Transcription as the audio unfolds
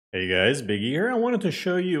Hey guys, Biggie here. I wanted to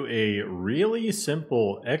show you a really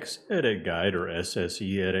simple xEdit guide or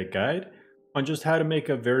SSEEdit guide on just how to make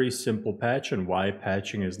a very simple patch and why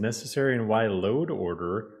patching is necessary and why load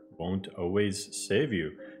order won't always save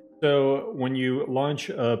you. So when you launch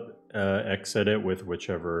up xEdit with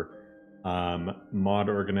whichever mod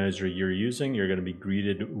organizer you're using, you're going to be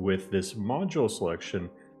greeted with this module selection.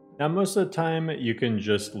 Now, most of the time, you can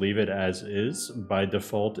just leave it as is. By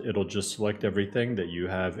default, it'll just select everything that you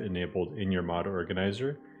have enabled in your mod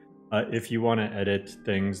organizer. If you want to edit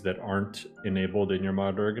things that aren't enabled in your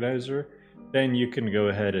mod organizer, then you can go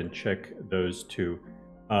ahead and check those too.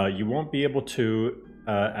 You won't be able to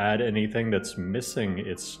add anything that's missing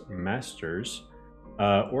its masters,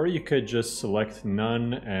 or you could just select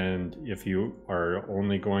none, and if you are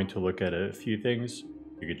only going to look at a few things,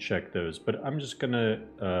 you could check those, but I'm just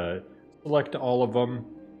gonna select all of them.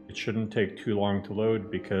 It shouldn't take too long to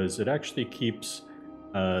load because it actually keeps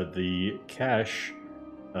the cache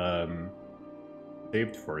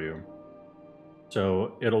saved for you.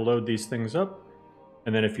 So it'll load these things up,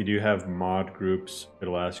 and then if you do have mod groups,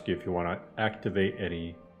 it'll ask you if you want to activate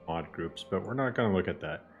any mod groups, but we're not going to look at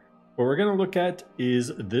that. What we're going to look at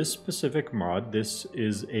is this specific mod. This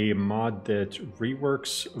is a mod that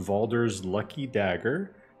reworks Valder's Lucky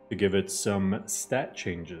Dagger to give it some stat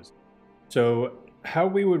changes. So how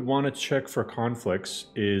we would want to check for conflicts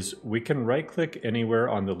is we can right click anywhere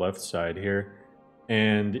on the left side here,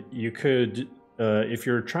 and you could, if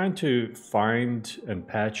you're trying to find and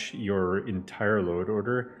patch your entire load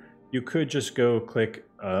order, you could just go click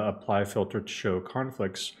apply filter to show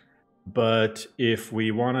conflicts. But if we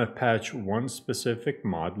want to patch one specific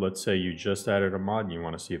mod, let's say you just added a mod and you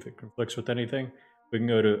want to see if it conflicts with anything, we can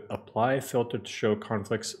go to apply filter to show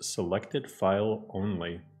conflicts selected file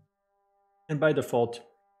only. And by default,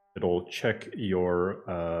 it'll check your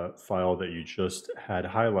file that you just had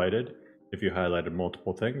highlighted. If you highlighted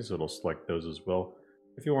multiple things, it'll select those as well.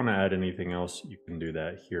 If you want to add anything else, you can do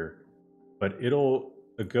that here. But it'll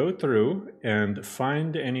go through and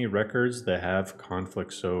find any records that have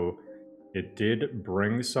conflicts. So it did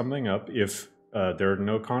bring something up. If there are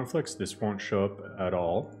no conflicts, this won't show up at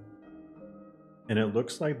all. And it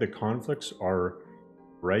looks like the conflicts are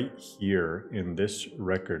right here in this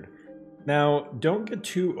record. Now, don't get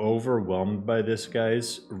too overwhelmed by this,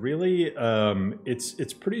 guys. Really,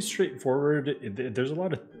 it's pretty straightforward. There's a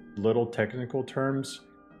lot of little technical terms,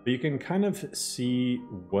 but you can kind of see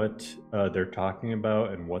what they're talking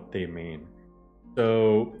about and what they mean.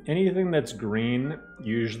 So anything that's green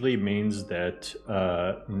usually means that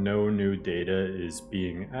no new data is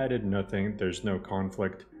being added, there's no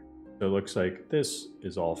conflict. So it looks like this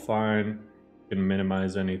is all fine. You can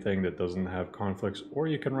minimize anything that doesn't have conflicts, or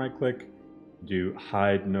you can right click, do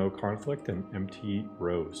hide no conflict and empty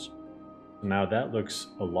rows. So now that looks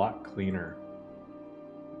a lot cleaner.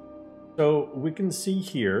 So we can see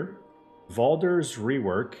here, Valder's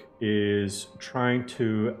rework is trying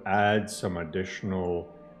to add some additional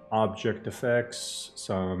object effects,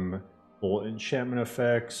 some full enchantment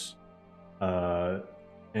effects,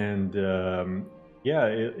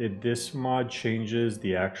 this mod changes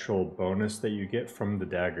the actual bonus that you get from the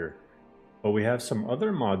dagger. But we have some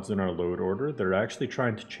other mods in our load order that are actually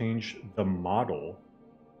trying to change the model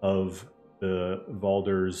of the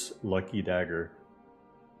Valder's Lucky Dagger.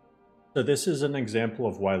 So this is an example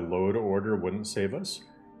of why load order wouldn't save us.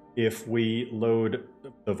 If we load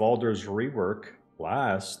the Valder's rework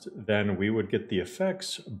last, then we would get the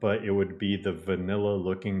effects, but it would be the vanilla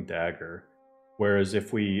looking dagger. Whereas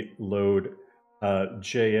if we load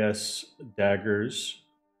JS daggers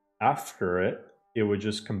after it, it would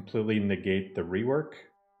just completely negate the rework.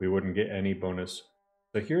 We wouldn't get any bonus.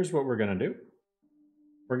 So here's what we're gonna do.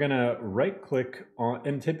 We're gonna right click on,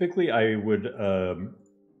 and typically I would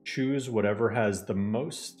choose whatever has the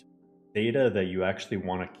most data that you actually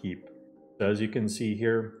want to keep. So as you can see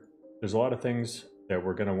here, there's a lot of things that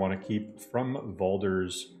we're going to want to keep from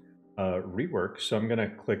Valder's rework. So I'm going to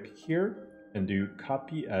click here and do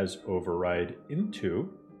copy as override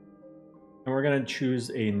into, and we're going to choose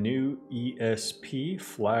a new ESP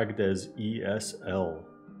flagged as ESL.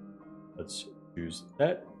 Let's choose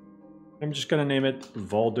that. I'm just going to name it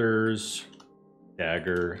Valder's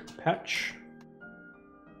Dagger Patch.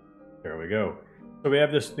 There we go. So we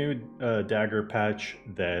have this new dagger patch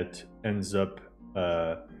that ends up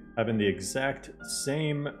having the exact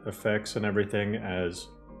same effects and everything as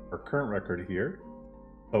our current record here.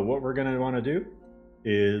 But what we're going to want to do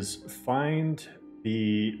is find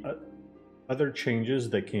the other changes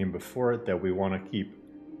that came before it that we want to keep.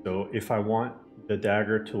 So if I want the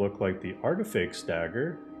dagger to look like the Artifacts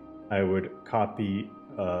dagger, I would copy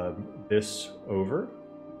this over.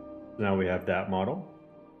 Now we have that model.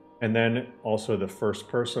 And then also the first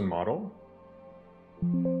person model.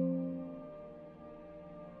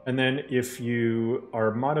 And then if you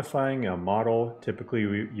are modifying a model, typically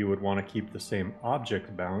you would want to keep the same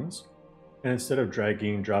object bounds. And instead of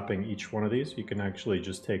dragging and dropping each one of these, you can actually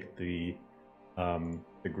just take the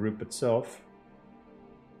group itself,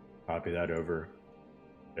 copy that over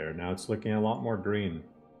there. Now it's looking a lot more green.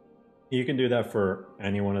 You can do that for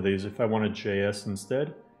any one of these. If I wanted JS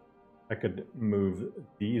instead, I could move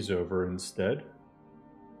these over instead.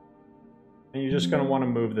 And you're just going to want to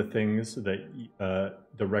move the things that,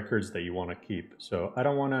 the records that you want to keep. So I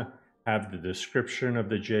don't want to have the description of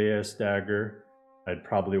the JS dagger. I'd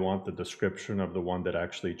probably want the description of the one that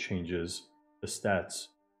actually changes the stats.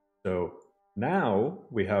 So now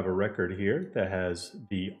we have a record here that has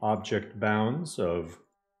the object bounds of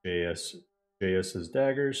JS's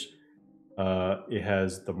daggers. It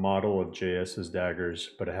has the model of JS's daggers,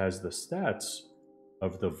 but it has the stats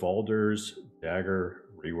of the Valder's dagger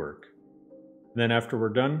rework. And then after we're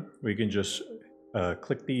done, we can just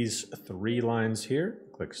click these 3 lines here,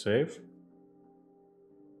 click save,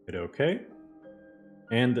 hit OK.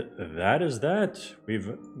 And that is that.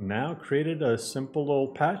 We've now created a simple little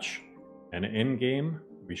patch, and in game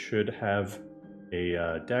we should have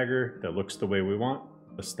a dagger that looks the way we want,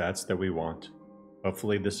 the stats that we want.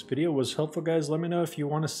 Hopefully this video was helpful, guys. Let me know if you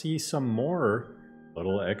want to see some more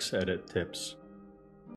little xEdit tips.